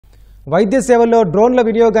వైద్య సేవల్లో డ్రోన్ల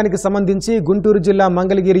వినియోగానికి సంబంధించి గుంటూరు జిల్లా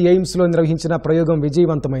మంగళగిరి ఎయిమ్స్లో నిర్వహించిన ప్రయోగం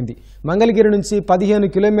విజయవంతమైంది. మంగళగిరి నుంచి 15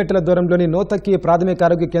 కిలోమీటర్ల దూరంలోని నోతక్కి ప్రాథమిక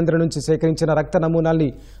ఆరోగ్య కేంద్రం నుంచి సేకరించిన రక్త నమూనాల్ని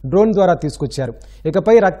డ్రోన్ ద్వారా తీసుకొచ్చారు.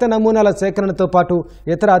 ఇకపై రక్త నమూనాల సేకరణతో పాటు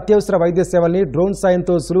ఇతర అత్యవసర వైద్య సేవల్ని డ్రోన్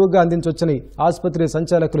సాయంతో సులువుగా అందించవచ్చని ఆసుపత్రి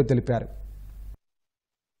సంచాలకులు తెలిపారు.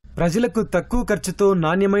 ప్రజలకు తక్కువ ఖర్చుతో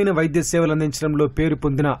నాణ్యమైన వైద్య సేవలు అందించడంలో పేరు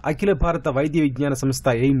పొందిన అఖిల భారత వైద్య విజ్ఞాన సంస్థ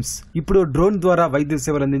ఎయిమ్స్ ఇప్పుడు డ్రోన్ ద్వారా వైద్య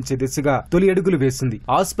సేవలు అందించే దిశగా తొలి అడుగులు వేసింది.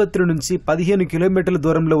 ఆసుపత్రి నుంచి 15 కిలోమీటర్ల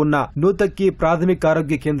దూరంలో ఉన్న నూతక్కి ప్రాథమిక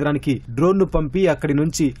ఆరోగ్య కేంద్రానికి డ్రోన్ను పంపి అక్కడి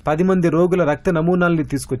నుంచి 10 మంది రోగుల రక్త నమూనాల్ని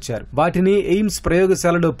తీసుకొచ్చారు. వాటిని ఎయిమ్స్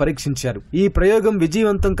ప్రయోగశాలలో పరీక్షించారు. ఈ ప్రయోగం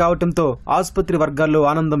విజయవంతం కావడంతో ఆసుపత్రి వర్గాల్లో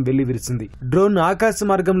ఆనందం వెల్లివిరిసింది. డ్రోన్ ఆకాశ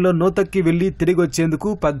మార్గంలో నూతక్కి వెళ్లి తిరిగి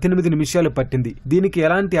వచ్చేందుకు 18 నిమిషాలు పట్టింది. దీనికి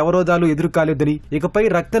ఎలాంటి అవరోధాలు ఎదురుకాలేదని, ఇకపై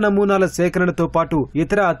రక్త నమూనాల సేకరణతో పాటు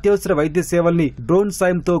ఇతర అత్యవసర వైద్య సేవల్ని డ్రోన్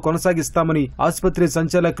సాయంతో కొనసాగిస్తామని ఆసుపత్రి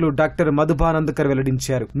సంచాలకులు డాక్టర్ మధుబానందకర్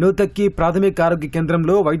వెల్లడించారు. నూతక్కి ప్రాథమిక ఆరోగ్య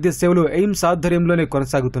కేంద్రంలో వైద్య సేవలు ఎయిమ్స్ ఆధ్వర్యంలోనే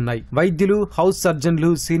కొనసాగుతున్నాయి. వైద్యులు, హౌస్ సర్జన్లు,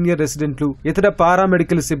 సీనియర్ రెసిడెంట్లు, ఇతర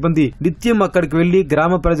పారామెడికల్ సిబ్బంది నిత్యం అక్కడికి వెళ్లి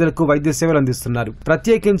గ్రామ ప్రజలకు వైద్య సేవలు అందిస్తున్నారు.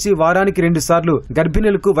 ప్రత్యేకించి వారానికి 2 సార్లు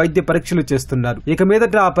గర్భిణులకు వైద్య పరీక్షలు చేస్తున్నారు. ఇక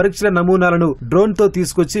మీదట ఆ పరీక్షల నమూనాలను డ్రోన్ తో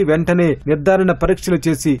తీసుకొచ్చి వెంటనే నిర్ధారణ పరీక్షలు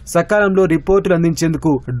చేసి సకాలంలో రిపోర్టులు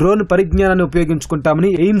అందించేందుకు డ్రోన్ పరిజ్ఞానాన్ని ఉపయోగించుకుంటామని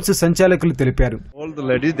ఎయిమ్స్ సంచాలకులు తెలిపారు. All the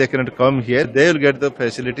ladies they cannot come here. They will get the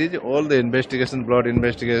facilities. All the investigation, blood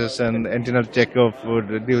investigation, antenatal checkup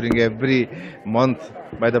during every month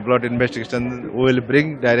by the blood investigation we will bring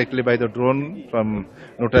directly by the drone from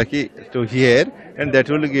Notaki to here, and that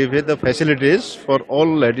will give the facilities for all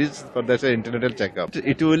ladies for that antenatal checkup.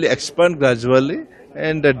 It will expand gradually,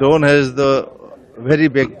 and the drone has the very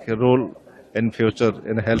big role in future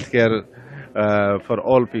in healthcare for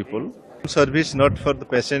all people. Service not for the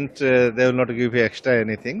patient, they will not give you extra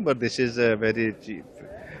anything, but this is very cheap,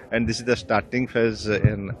 and this is the starting phase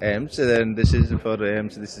in AIIMS, and this is for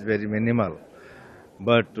AIIMS, this is very minimal,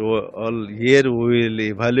 but all year we will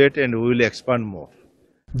evaluate and we will expand more.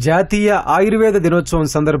 జాతీయ ఆయుర్వేద దినోత్సవం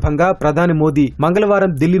సందర్భంగా ప్రధాని మోదీ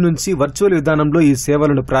మంగళవారం ఢిల్లీ నుంచి virtual విధానంలో ఈ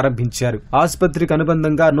సేవలను ప్రారంభించారు. ఆసుపత్రికి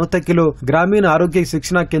అనుబంధంగా నూతక్కిలో గ్రామీణ ఆరోగ్య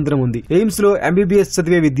శిక్షణా కేంద్రం ఉంది. ఎయిమ్స్ లో ఎంబీబీఎస్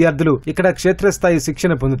చదివే విద్యార్థులు ఇక్కడ క్షేత్రస్థాయి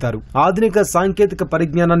శిక్షణ పొందుతారు. ఆధునిక సాంకేతిక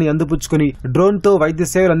పరిజ్ఞానాన్ని అందిపుచ్చుకుని డ్రోన్ తో వైద్య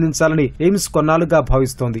సేవలు అందించాలని ఎయిమ్స్ కొన్నాళ్లుగా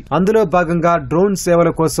భావిస్తోంది. అందులో భాగంగా డ్రోన్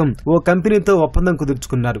సేవల కోసం ఓ కంపెనీతో ఒప్పందం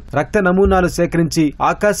కుదుర్చుకున్నారు. రక్త నమూనాలు సేకరించి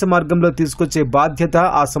ఆకాశ మార్గంలో తీసుకొచ్చే బాధ్యత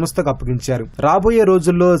ఆ సంస్థకు అప్పగించారు. రాబోయే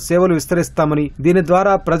రోజుల్లో సేవలు విస్తరిస్తామని, దీని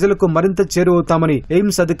ద్వారా ప్రజలకు మరింత చేరువవుతామని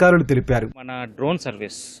ఎయిమ్స్ అధికారులు తెలిపారు. మన డ్రోన్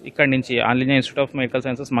సర్వీస్ ఇక్కడ నుంచి all India institute of medical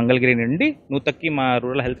sciences Mangalagiri నుండి నూతక్కి మా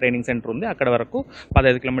రూరల్ హెల్త్ ట్రైనింగ్ సెంటర్ ఉంది, అక్కడ వరకు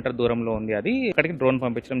 15 కిలోమీటర్ దూరంలో ఉంది. అది ఇక్కడికి డ్రోన్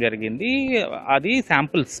పంపించడం జరిగింది. అది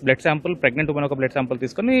samples, blood sample, pregnant women ఒక బ్లడ్ శాంపుల్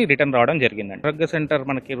తీసుకుని రిటర్న్ రావడం జరిగిందండి. ఆరోగ్య సెంటర్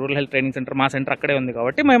మనకి రూరల్ హెల్త్ ట్రైనింగ్ సెంటర్ మా సెంటర్ అక్కడే ఉంది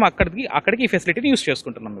కాబట్టి మేము అక్కడికి ఈ ఫెసిలిటీని యూజ్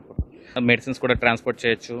చేసుకుంటున్నాం. ఇప్పుడు మెడిసిన్స్ కూడా ట్రాన్స్పోర్ట్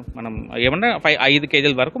చేయొచ్చు. మనం ఏమన్నా 5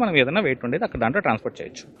 కేజీల వరకు మనం ఏదైనా వెయిట్ ఉండేది అక్కడ దాంట్లో ట్రాన్స్పోర్ట్ చేయొచ్చు.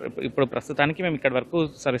 ఇప్పుడు ప్రస్తుతానికి మేము ఇక్కడ వరకు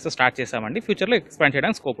సర్వీసెస్ స్టార్ట్ చేసామండి. ఫ్యూచర్ లో ఎక్స్పాండ్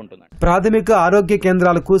చేయడానికి స్కోప్ ఉంటుంది. ప్రాథమిక ఆరోగ్య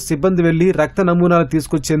కేంద్రాలకు సిబ్బంది వెళ్లి రక్త నమూనాలు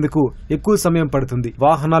తీసుకొచ్చేందుకు ఎక్కువ సమయం పడుతుంది.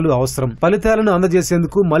 వాహనాలు అవసరం. ఫలితాలను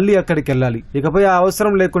అందజేసేందుకు మళ్లీ అక్కడికి వెళ్లాలి. ఇకపై ఆ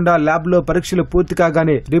అవసరం లేకుండా ల్యాబ్ లో పరీక్షలు పూర్తి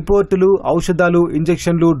కాగానే రిపోర్టులు, ఔషధాలు,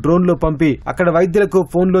 ఇంజెక్షన్లు డ్రోన్ లో పంపి అక్కడ వైద్యులకు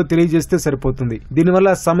ఫోన్ లో తెలియజేస్తే సరిపోతుంది.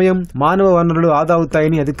 దీనివల్ల సమయం, మానవ వనరులు ఆదా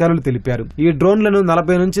అవుతాయని అధికారులు తెలిపారు. ఈ డ్రోన్లను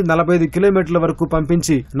 40 నుంచి 45 కిలోమీటర్ల వరకు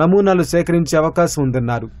పంపించి నమూనాలు సేకరించే అవకాశం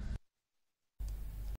ఉందన్నారు.